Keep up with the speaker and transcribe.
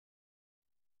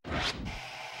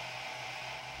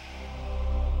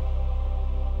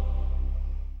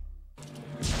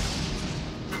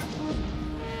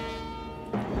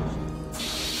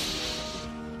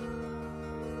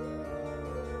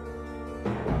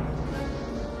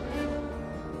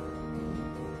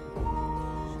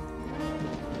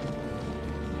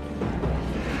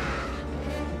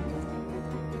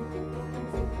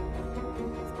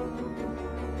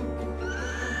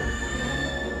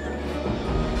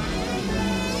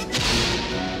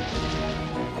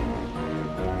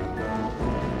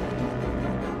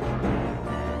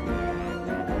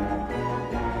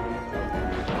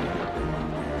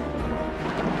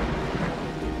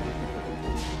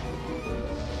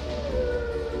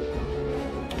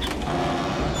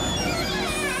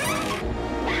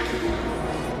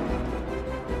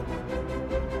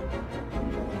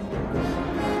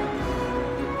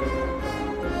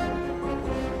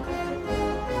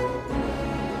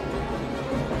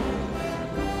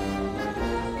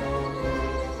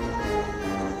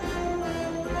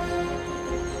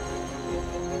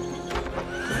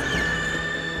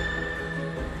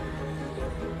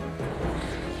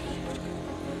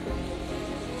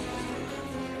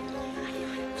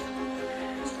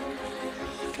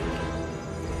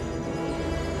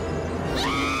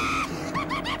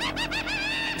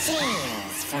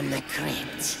Tales from the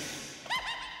Crypt.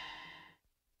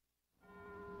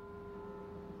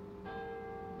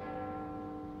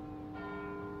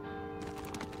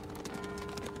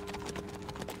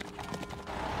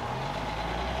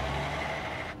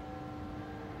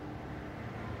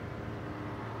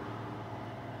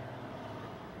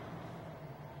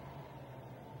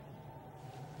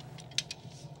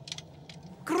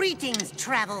 Greetings,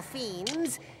 travel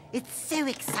fiends. It's so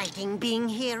exciting being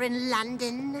here in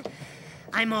London.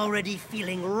 I'm already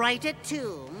feeling right at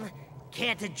tomb.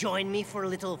 Care to join me for a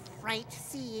little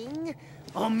fright-seeing?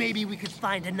 Or maybe we could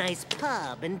find a nice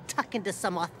pub and tuck into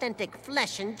some authentic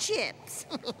flesh and chips.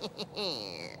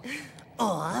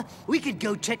 Or we could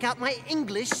go check out my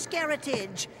English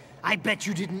scarritage. I bet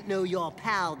you didn't know your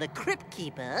pal, the Crypt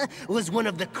Keeper, was one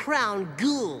of the crown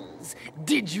ghouls.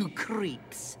 Did you,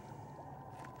 creeps?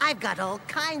 I've got all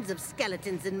kinds of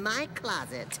skeletons in my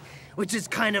closet, which is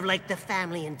kind of like the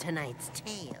family in tonight's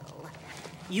tale.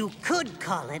 You could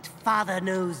call it Father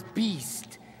Knows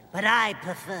Beast, but I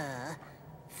prefer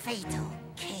Fatal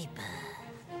Caper.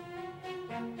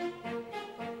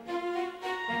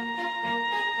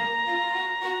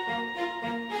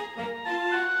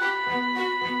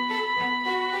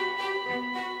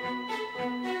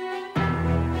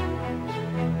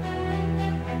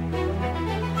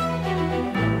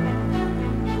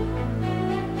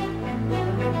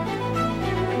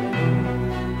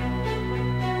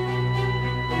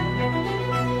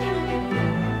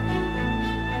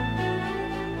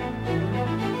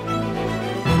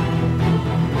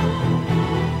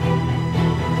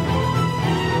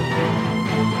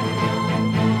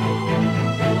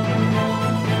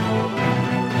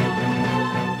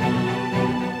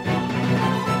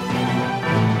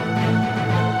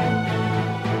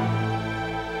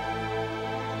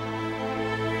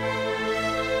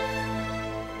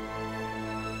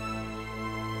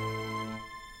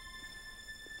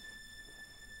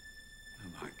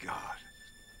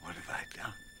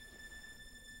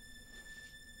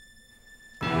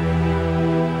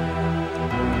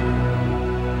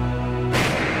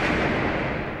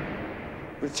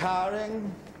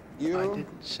 Retiring? You? I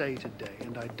didn't say today,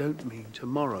 and I don't mean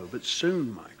tomorrow, but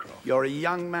soon, Mycroft. You're a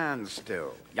young man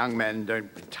still. Young men don't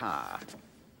retire.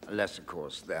 Unless, of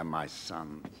course, they're my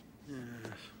sons.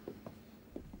 Yes.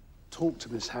 Talk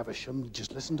to Miss Havisham.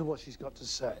 Just listen to what she's got to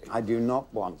say. I do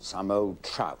not want some old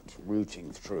trout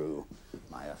rooting through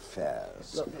my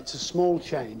affairs. Look, it's a small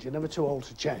change. You're never too old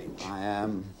to change. I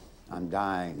am. I'm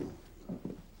dying.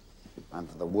 I'm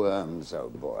for the worms,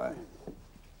 old boy.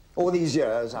 All these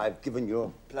years, I've given you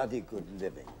a bloody good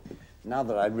living. Now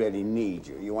that I really need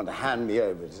you, you want to hand me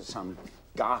over to some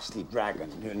ghastly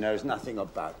dragon who knows nothing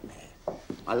about me.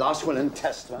 My last will and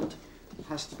testament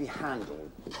has to be handled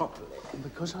properly. And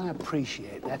because I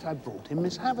appreciate that, I brought in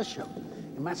Miss Havisham.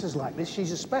 In matters like this,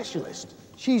 she's a specialist.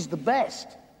 She's the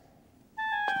best.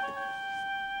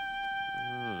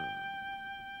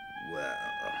 Well,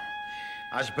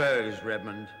 I suppose,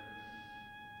 Redmond,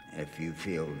 if you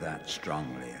feel that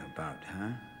strongly about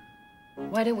her.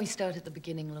 Why don't we start at the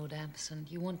beginning, Lord Amberson?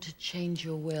 You want to change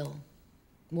your will.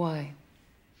 Why?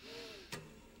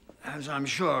 As I'm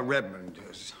sure Redmond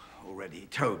has already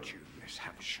told you, Miss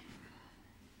Havisham,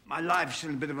 my life's in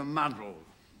a bit of a muddle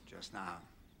just now.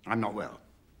 I'm not well.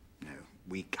 No,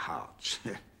 weak hearts.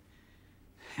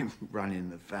 Running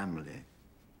the family.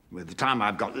 With the time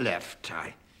I've got left,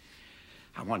 I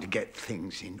want to get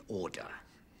things in order.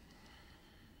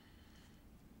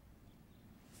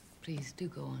 Please, do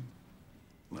go on.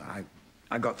 Well,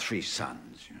 I got 3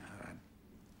 sons, you know,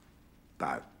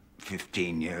 about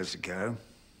 15 years ago.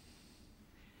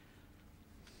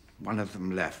 One of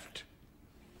them left.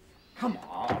 Come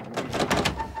on.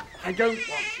 I don't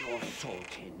want your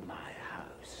salt in my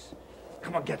house.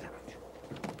 Come on, get out.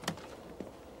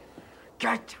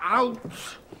 Get out!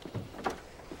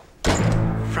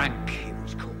 Frank, he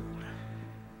was called.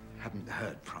 Haven't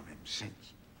heard from him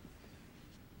since.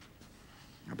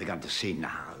 I've begun to see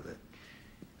now that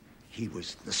he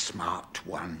was the smart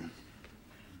one.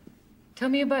 Tell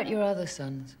me about your other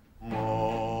sons.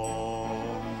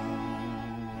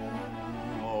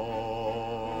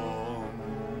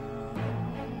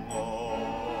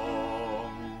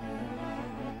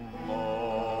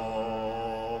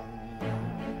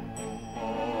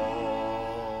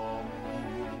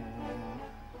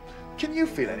 Can you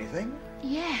feel anything?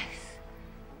 Yes.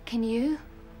 Can you?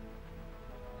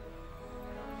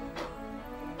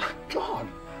 God,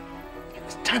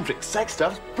 this tantric sex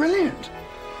stuff's brilliant.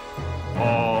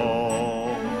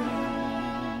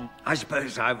 I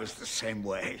suppose I was the same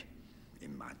way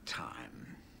in my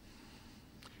time.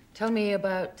 Tell me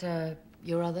about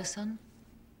your other son.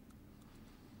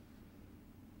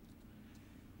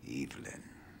 Evelyn.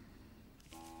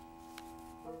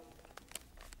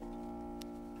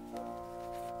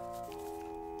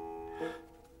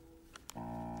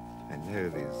 I know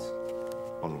these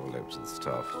envelopes and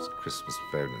stuff as Christmas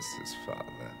bonuses,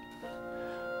 Father.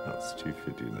 Not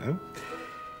stupid, you know.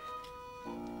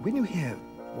 When you hear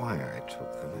why I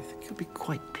took them, I think you'll be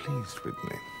quite pleased with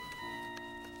me.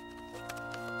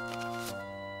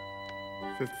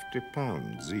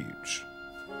 £50 each.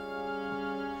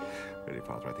 Really,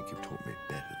 Father, I think you've taught me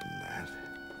better than that.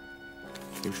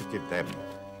 You should give them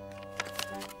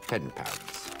 £10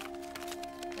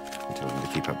 and tell them to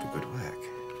keep up the good work.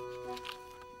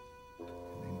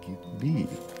 And then give me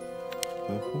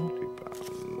the £40.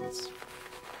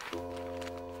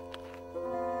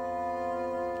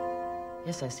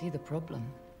 Yes, I see the problem.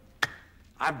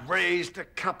 I've raised a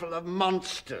couple of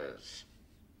monsters.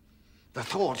 The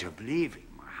thought of leaving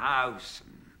my house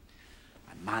and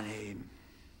my money,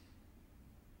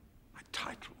 my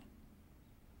title.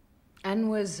 And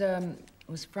was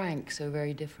Frank so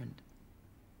very different?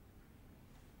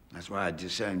 That's why I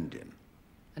disowned him.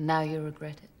 And now you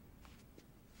regret it?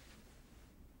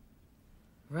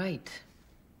 Right.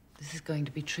 This is going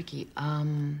to be tricky.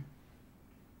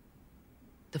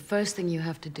 The first thing you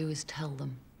have to do is tell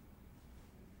them.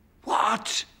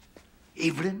 What?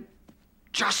 Evelyn?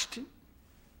 Justin?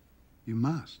 You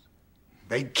must.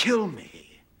 They'd kill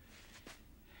me.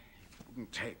 It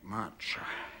wouldn't take much.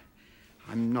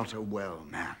 I'm not a well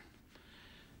man.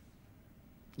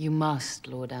 You must,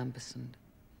 Lord Amberson.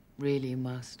 Really, you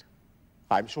must.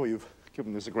 I'm sure you've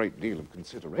given this a great deal of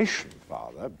consideration,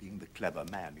 Father, being the clever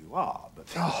man you are, but...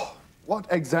 Oh, what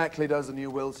exactly does the new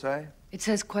will say? It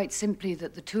says quite simply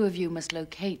that the two of you must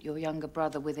locate your younger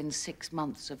brother within 6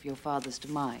 months of your father's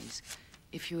demise,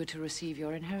 if you were to receive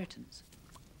your inheritance.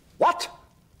 What?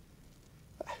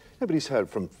 Nobody's heard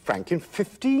from Frank in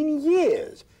 15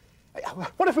 years.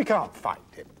 What if we can't find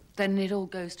him? Then it all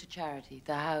goes to charity.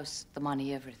 The house, the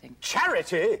money, everything.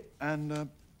 Charity? And, the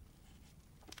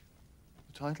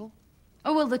title?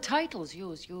 Oh, well, the title's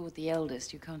yours. You're the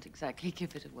eldest. You can't exactly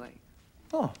give it away.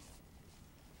 Oh.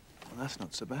 Well, that's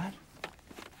not so bad.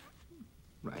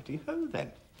 Righty-ho,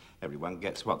 then. Everyone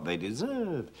gets what they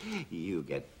deserve. You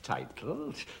get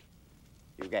titled,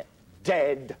 you get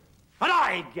dead, and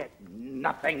I get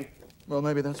nothing. Well,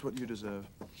 maybe that's what you deserve.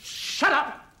 Shut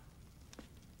up!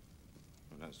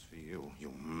 And as for you,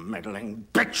 you meddling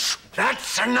bitch,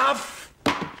 That's enough!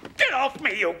 get off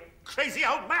me, you crazy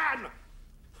old man!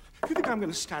 You think I'm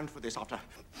going to stand for this after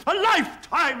a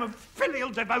lifetime of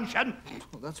filial devotion?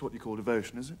 Well, that's what you call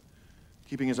devotion, is it?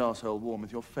 Keeping his arsehole warm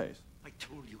with your face. I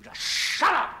told you to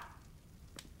shut up!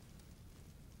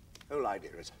 The whole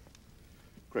idea is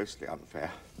grossly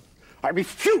unfair. I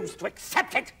refuse to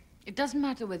accept it! It doesn't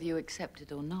matter whether you accept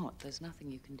it or not. There's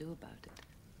nothing you can do about it.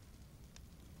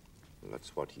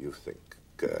 That's what you think,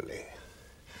 girlie.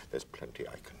 There's plenty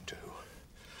I can do.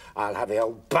 I'll have the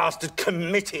old bastard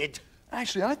committed.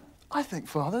 Actually, I think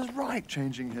Father's right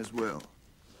changing his will.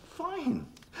 Fine.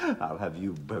 I'll have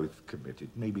you both committed.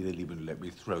 Maybe they'll even let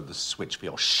me throw the switch for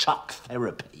your shock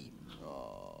therapy.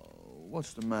 Oh,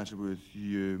 what's the matter with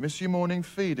you? Miss your morning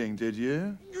feeding, did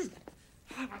you?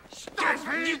 Stop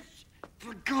it!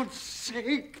 For God's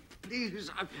sake,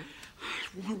 please. I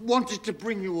wanted to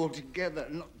bring you all together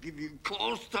and not give you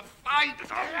cause to fight.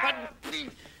 But please.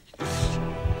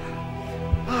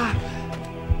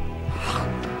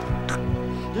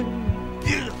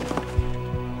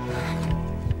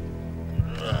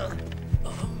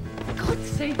 For God's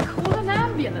sake, call an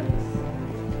ambulance.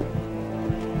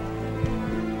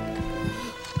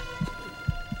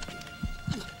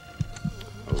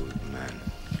 Old man,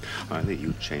 either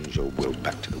you change your will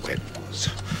back to the way it was,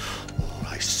 or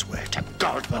I swear to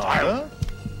God that I'll...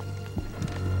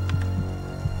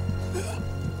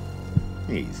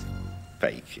 He's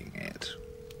faking it.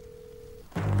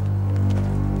 I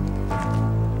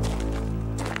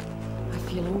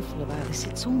feel awful about this.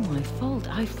 It's all my fault.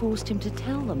 I forced him to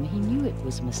tell them. He knew it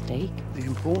was a mistake. The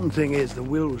important thing is the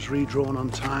will was redrawn on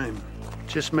time.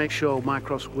 Just make sure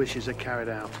Mycroft's wishes are carried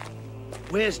out.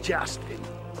 Where's Justin?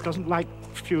 Doesn't like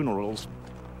funerals.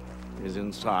 He's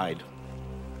inside,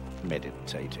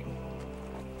 meditating.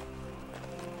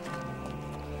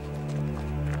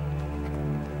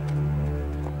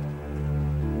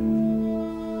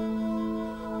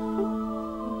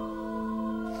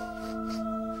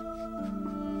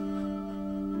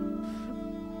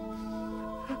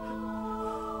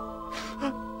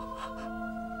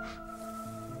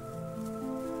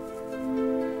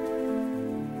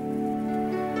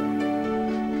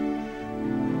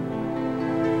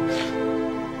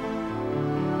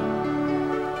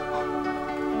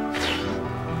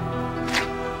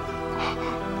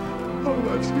 Oh,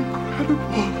 that's incredible.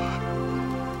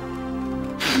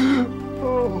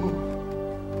 Oh.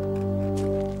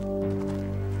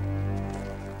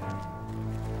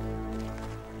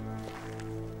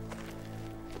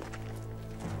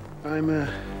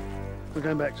 We're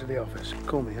going back to the office.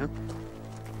 Call me, huh?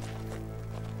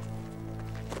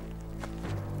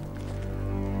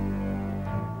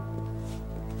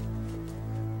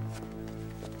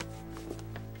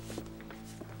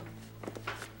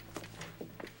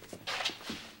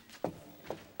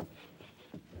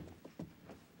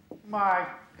 My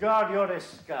God, you're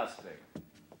disgusting.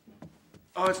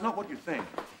 Oh, it's not what you think.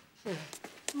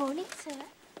 Morning, sir.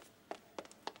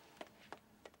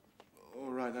 All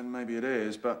right, then maybe it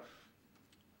is, but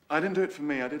I didn't do it for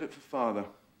me. I did it for Father.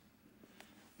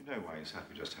 You know why he's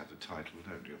happy just to have the title,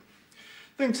 don't you?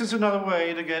 Thinks it's another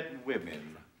way to get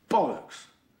women. Bollocks.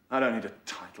 I don't need a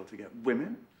title to get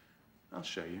women. I'll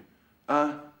show you.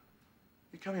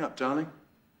 You coming up, darling?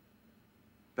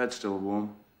 Bed's still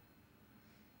warm.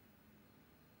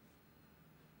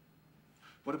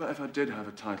 What about if I did have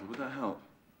a title? Would that help?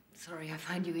 Sorry, I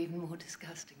find you even more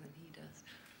disgusting than he does.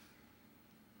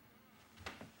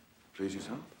 Please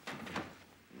yourself?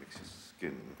 Makes your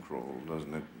skin crawl,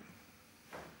 doesn't it?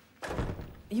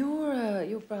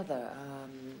 Your brother,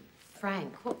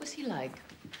 Frank, what was he like?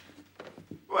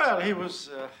 Well, he was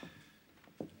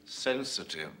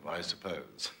sensitive, I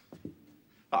suppose.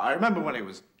 I remember when he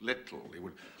was little, he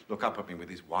would look up at me with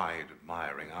his wide,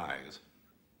 admiring eyes.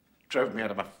 Drove me out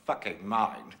of my fucking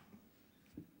mind.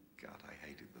 God, I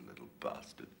hated the little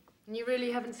bastard. And you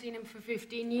really haven't seen him for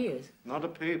 15 years? Not a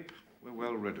peep. We're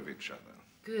well rid of each other.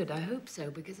 Good, I hope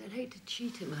so, because I'd hate to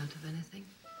cheat him out of anything.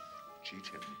 Cheat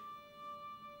him?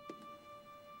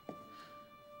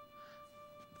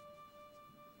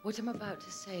 What I'm about to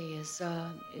say is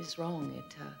wrong.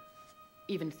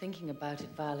 Even thinking about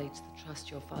it violates the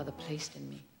trust your father placed in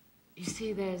me. You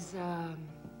see, there's a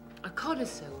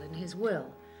codicil in his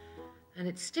will, and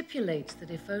it stipulates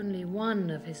that if only one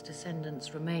of his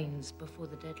descendants remains before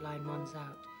the deadline runs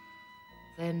out,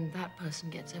 then that person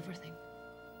gets everything.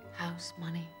 House,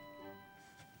 money.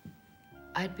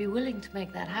 I'd be willing to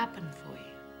make that happen for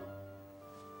you.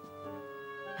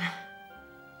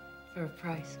 For a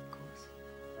price, of course.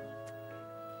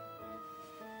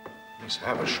 Miss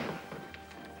Havisham,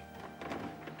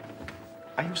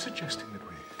 are you suggesting that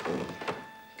we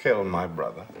kill my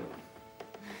brother?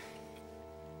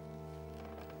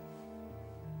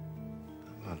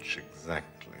 How much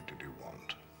exactly did you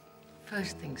want?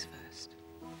 First things first.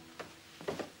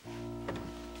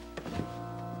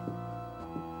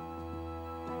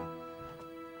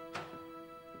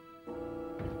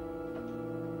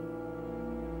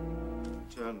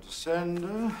 Return to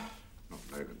sender. Not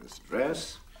loaded this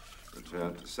address.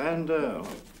 Return to sender. Oh,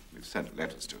 we've sent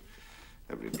letters to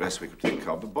every address we could think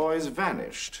of. The boy's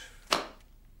vanished.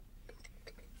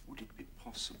 Would it be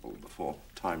possible before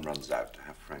time runs out to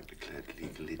have Frank declared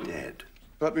legally dead?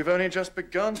 But we've only just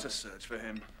begun to search for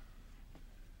him.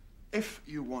 If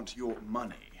you want your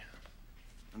money,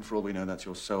 and for all we know that's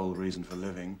your sole reason for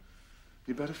living,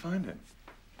 you'd better find him.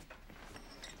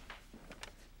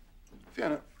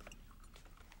 Fiona,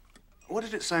 what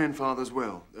did it say in Father's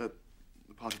will? The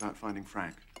part about finding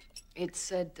Frank? It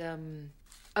said,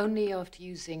 only after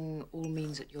using all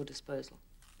means at your disposal.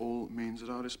 All means at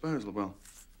our disposal. Well,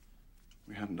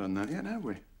 we haven't done that yet, have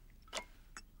we?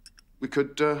 We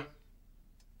could,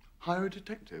 hire a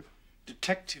detective.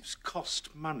 Detectives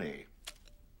cost money.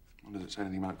 Well, does it say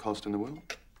anything about cost in the will?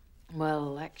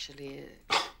 Well, actually...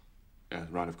 Yeah,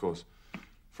 right, of course.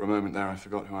 For a moment there, I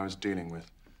forgot who I was dealing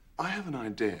with. I have an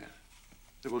idea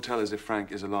that will tell us if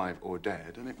Frank is alive or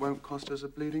dead, and it won't cost us a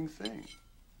bleeding thing.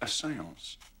 A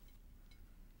seance.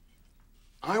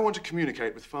 I want to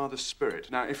communicate with Father's spirit.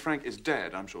 Now, if Frank is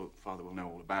dead, I'm sure Father will know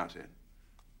all about it.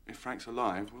 If Frank's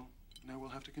alive, we'll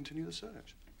have to continue the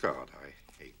search. God, I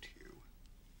hate you.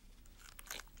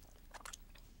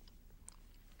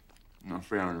 Now,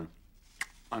 Fiona,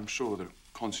 I'm sure that a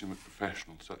consummate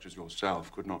professional such as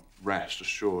yourself could not rest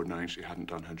assured knowing she hadn't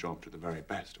done her job to the very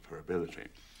best of her ability.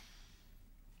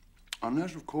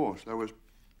 Unless, of course, there was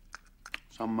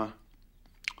some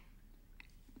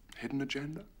hidden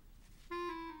agenda.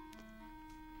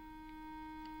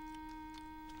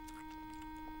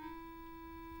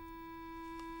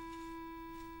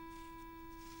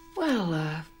 Well,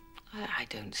 I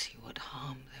don't see what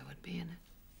harm there would be in it.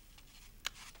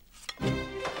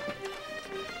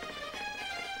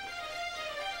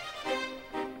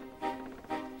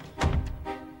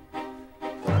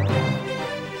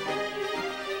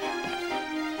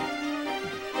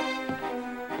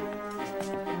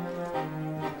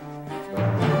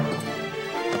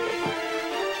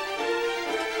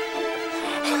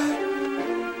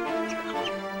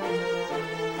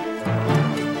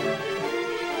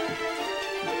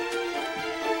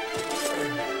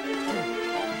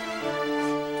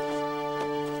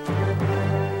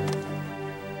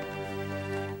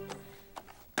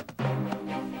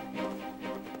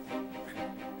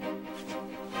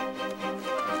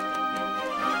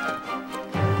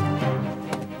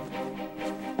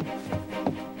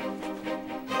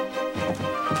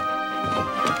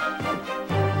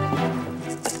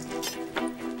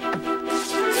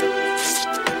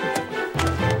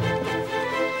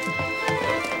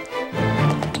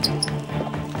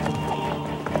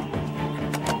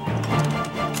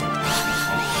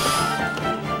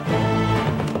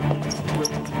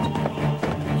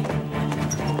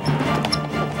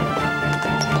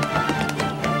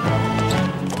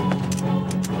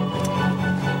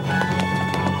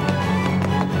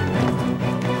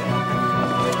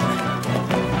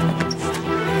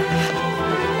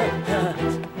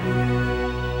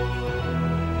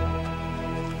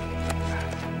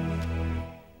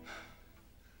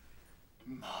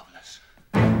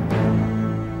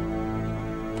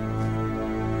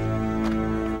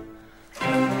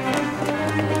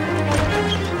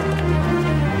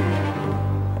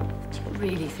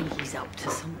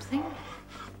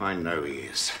 know he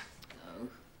is. No.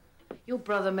 Your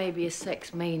brother may be a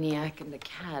sex maniac and a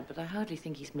cad, but I hardly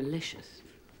think he's malicious.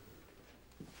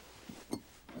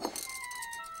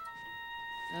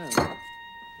 Oh.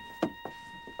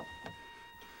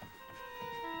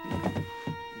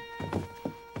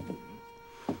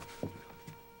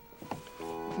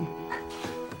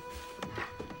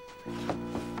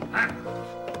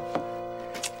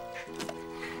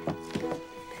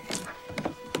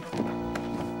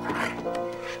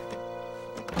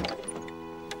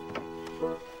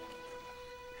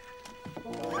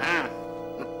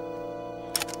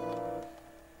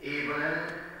 Evelyn,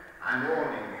 I'm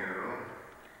warning you.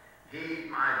 Heed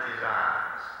my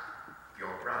desires. Your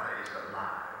brother is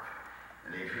alive.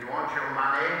 And if you want your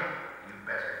money, you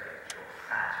better get your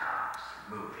fat ass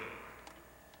moving.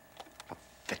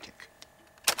 Pathetic.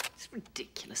 It's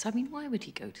ridiculous. I mean, why would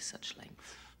he go to such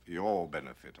lengths? For your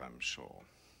benefit, I'm sure.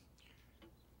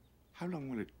 How long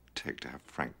will it take to have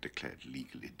Frank declared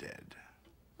legally dead?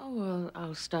 Oh, well,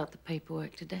 I'll start the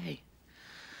paperwork today.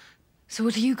 So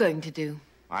what are you going to do?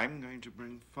 I'm going to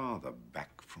bring Father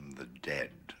back from the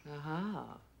dead. Aha.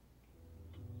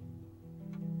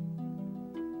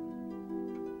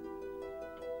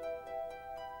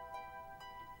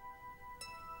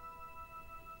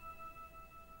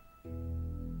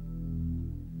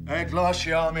 Et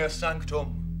glacia mea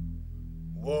sanctum,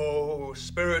 wo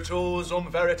spiritus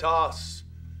veritas,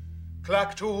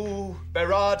 clactu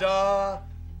berada,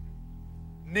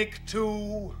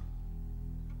 nictu,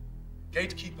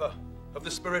 gatekeeper of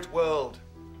the spirit world,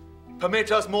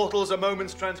 permit us mortals a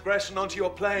moment's transgression onto your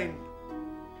plane.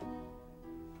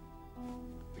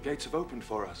 The gates have opened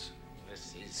for us.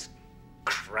 This is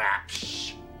crap.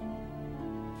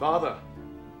 Father,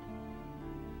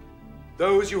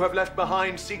 those you have left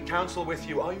behind seek counsel with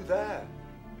you. Are you there?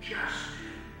 Yes.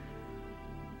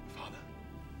 Father,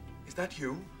 is that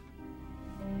you?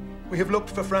 We have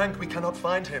looked for Frank. We cannot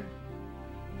find him.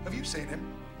 Have you seen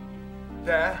him?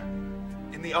 There,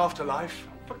 in the afterlife?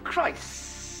 For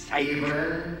Christ's sake.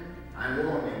 Evelyn, I'm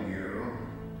warning you.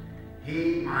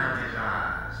 Heed my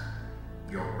desires.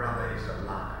 Your brother is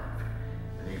alive.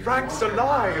 And if Frank's you want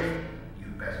alive? your money, you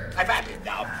better... I've had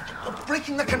enough. You're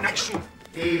breaking the connection.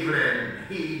 Evelyn,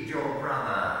 heed your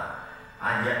brother.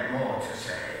 I've yet more to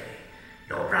say.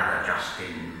 Your brother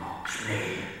Justin mocks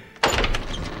me.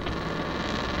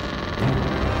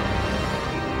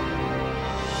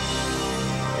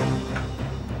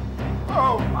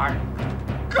 Oh my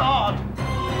God!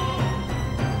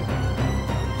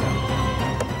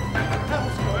 What the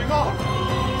hell's going on?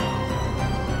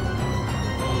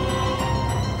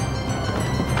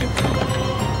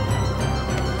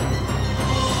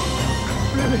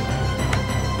 Really?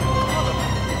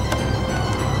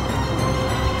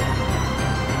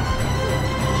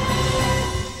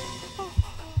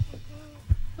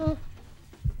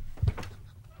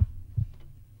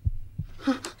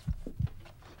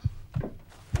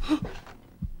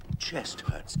 Chest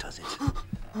hurts, does it?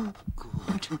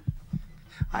 Good.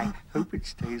 I hope it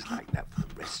stays like that for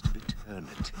the rest of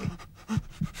eternity.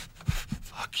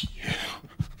 Fuck you.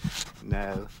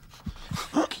 No.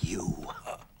 Fuck you.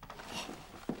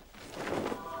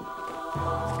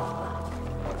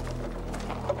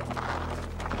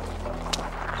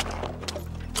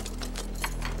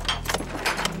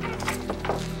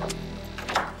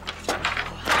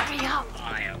 Hurry up!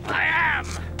 I am!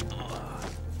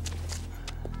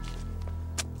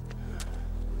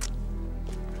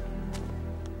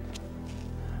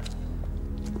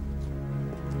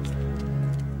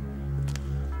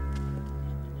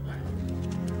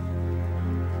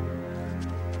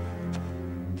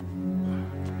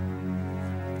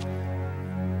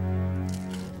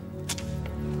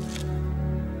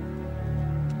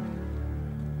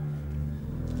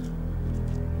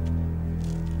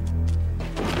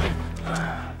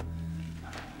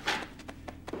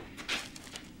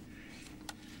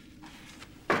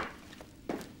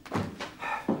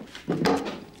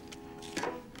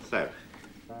 So,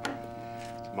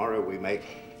 tomorrow we make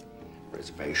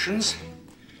reservations.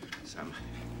 Some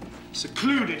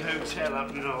secluded hotel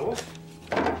up north.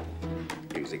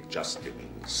 Using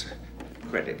Justin's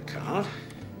credit card.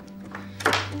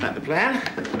 That the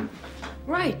plan?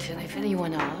 Right, and if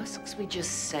anyone asks, we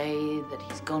just say that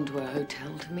he's gone to a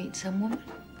hotel to meet some woman.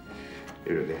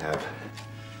 You really have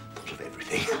thought of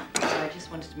everything. I just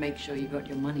wanted to make sure you got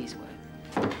your money's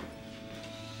worth.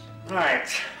 Right.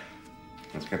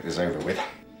 Let's get this over with.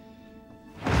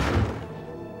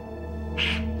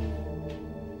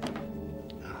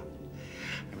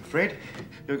 I'm afraid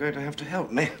you're going to have to help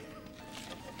me.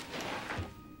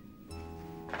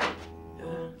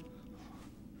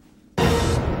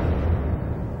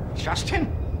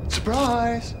 Justin?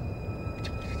 Surprise!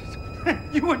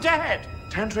 You were dead.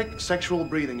 Tantric sexual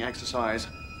breathing exercise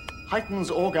heightens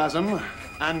orgasm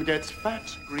and gets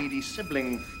fat, greedy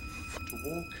sibling to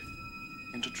walk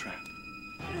into trap.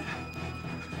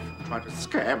 Trying to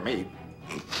scare me.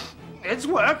 It's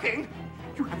working.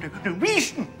 You have no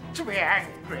reason to be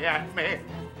angry at me.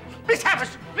 Miss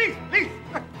Amberson, please, please.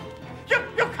 You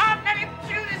can't let him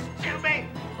do this to me.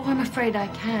 Oh, I'm afraid I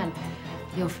can.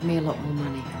 He offered me a lot more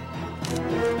money.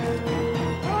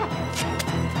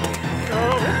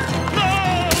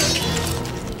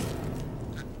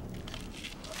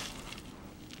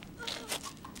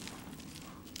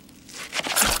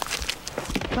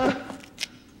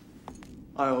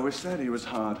 I always said he was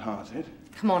hard-hearted.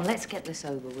 Come on, let's get this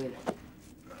over with.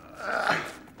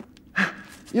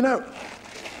 You know,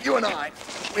 you and I,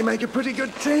 we make a pretty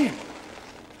good team.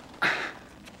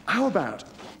 How about,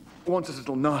 once this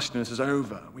little nastiness is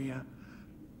over, we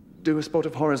do a sport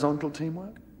of horizontal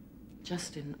teamwork?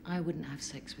 Justin, I wouldn't have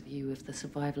sex with you if the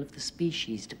survival of the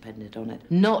species depended on it.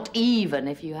 Not even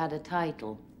if you had a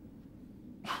title.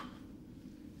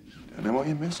 Don't know what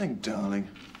you're missing, darling.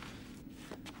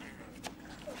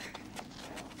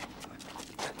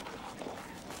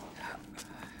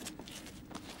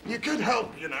 You could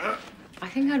help, you know. I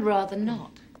think I'd rather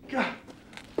not. God,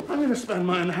 I'm going to spend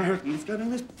my inheritance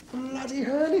getting this bloody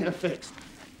hernia fixed.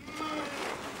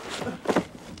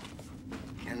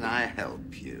 Can I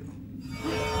help you?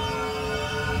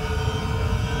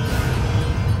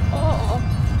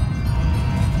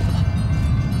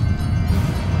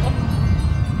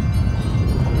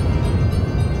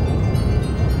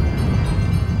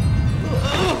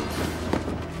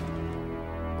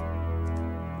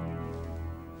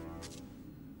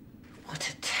 What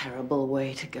a terrible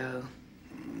way to go.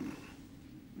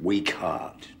 Weak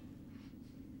heart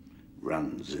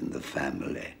runs in the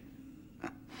family.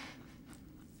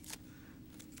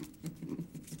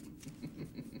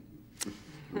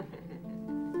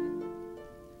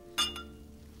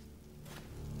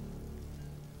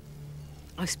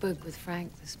 I spoke with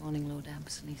Frank this morning, Lord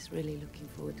Amberson. He's really looking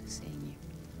forward to seeing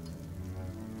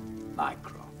you.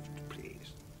 Mycroft,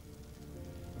 please.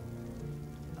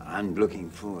 I'm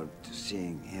looking forward to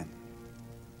seeing him.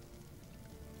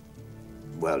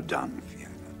 Well done,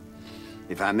 Fiona.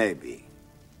 If I may be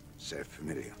so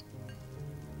familiar.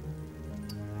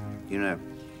 You know,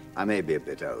 I may be a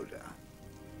bit older,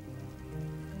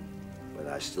 but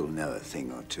I still know a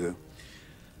thing or two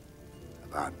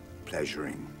about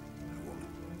pleasuring a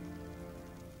woman.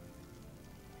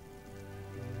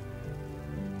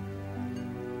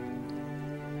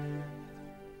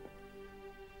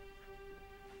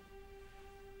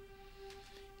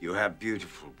 You have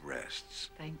beautiful breasts.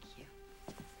 Thank you.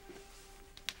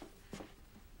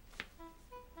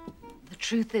 The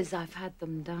truth is, I've had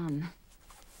them done.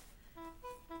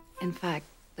 In fact,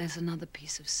 there's another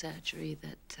piece of surgery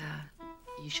that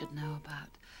you should know about.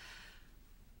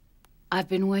 I've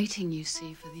been waiting, you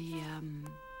see, for the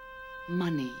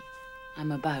money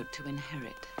I'm about to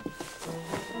inherit. Oh,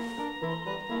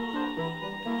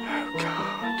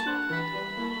 God.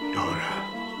 You're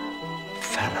a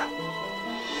fella.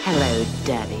 Hello,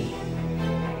 Daddy.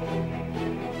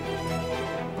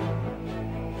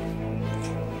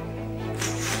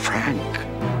 Frank.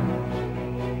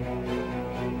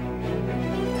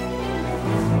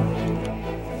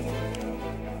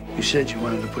 You said you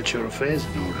wanted to put your affairs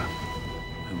in order.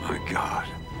 Oh, my God.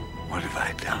 What have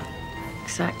I done?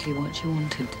 Exactly what you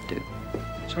wanted to do.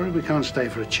 Sorry we can't stay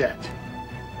for a chat.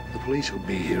 The police will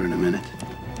be here in a minute.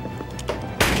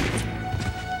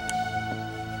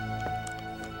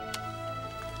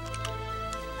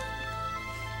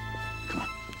 Come on,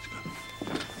 let's go.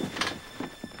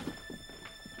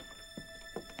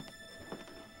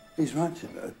 He's right, you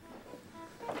know.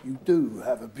 You do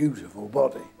have a beautiful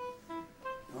body.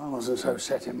 I wasn't so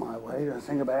set in my way to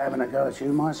think about having a go at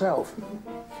you myself.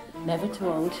 Never too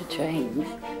old to change.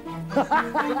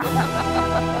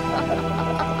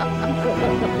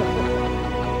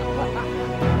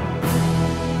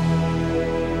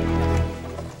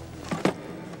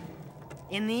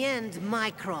 In the end,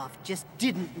 Mycroft just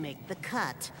didn't make the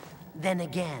cut. Then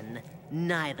again,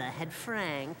 neither had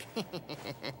Frank.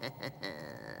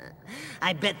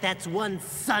 I bet that's one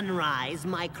sunrise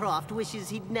Mycroft wishes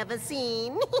he'd never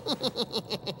seen.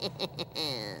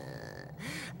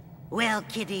 Well,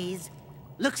 kiddies,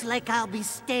 looks like I'll be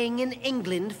staying in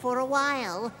England for a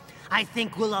while. I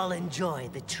think we'll all enjoy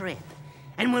the trip.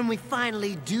 And when we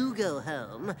finally do go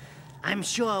home, I'm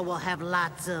sure we'll have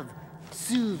lots of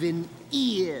souvenirs.